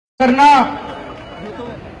करना।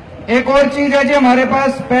 एक और चीज है जी, हमारे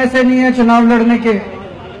पास पैसे नहीं है चुनाव लड़ने के।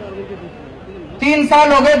 3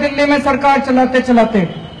 साल हो गए दिल्ली में सरकार चलाते चलाते।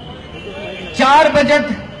 4 बजट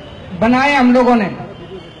बनाए हम लोगों ने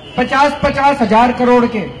 50-50 हजार करोड़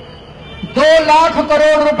के। 2 लाख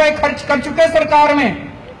करोड़ रुपए खर्च कर चुके सरकार में।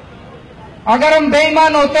 अगर हम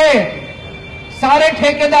बेईमान होते, सारे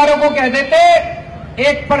ठेकेदारों को कह देते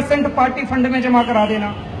 1% पार्टी फंड में जमा करा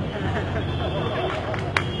देना।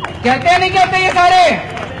 कहते नहीं कहते ये सारे?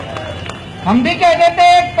 हम भी कह देते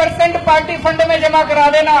 1% पार्टी फंड में जमा करा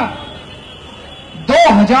देना।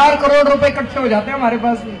 2000 करोड़ रुपए इकट्ठे हो जाते हमारे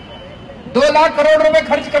पास भी। 2 लाख करोड़ रुपए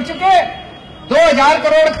खर्च कर चुके, 2000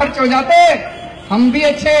 करोड़ खर्च हो जाते। हम भी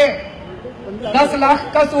अच्छे 10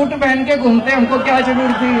 लाख का सूट पहन के घूमते। हमको क्या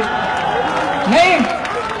जरूरत थी? नहीं,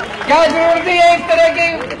 क्या जरूरत थी इस तरह की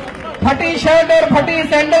फटी शर्ट और फटी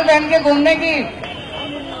सैंडल पहन के घूमने की?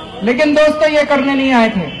 लेकिन दोस्तों, ये करने नहीं आए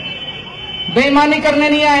थे, बेईमानी करने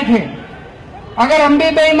नहीं आए थे। अगर हम भी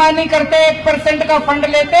बेईमानी करते, 1% का फंड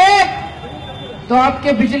लेते, तो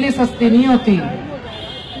आपके बिजली सस्ती नहीं होती,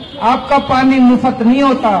 आपका पानी मुफ्त नहीं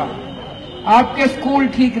होता, आपके स्कूल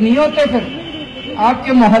ठीक नहीं होते, फिर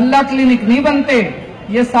आपके मोहल्ला क्लिनिक नहीं बनते।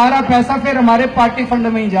 ये सारा पैसा फिर हमारे पार्टी फंड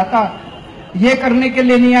में ही जाता। ये करने के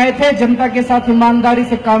लिए नहीं आए थे, जनता के साथ ईमानदारी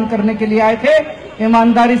से काम करने के लिए आए थे।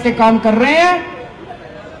 ईमानदारी से काम कर रहे हैं।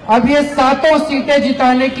 अब ये 7 सीटें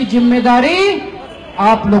जिताने की जिम्मेदारी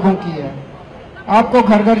आप लोगों की है। आपको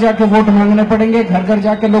घर घर जाके वोट मांगने पड़ेंगे, घर घर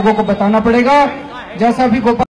जाके लोगों को बताना पड़ेगा। जैसा भी गोपाल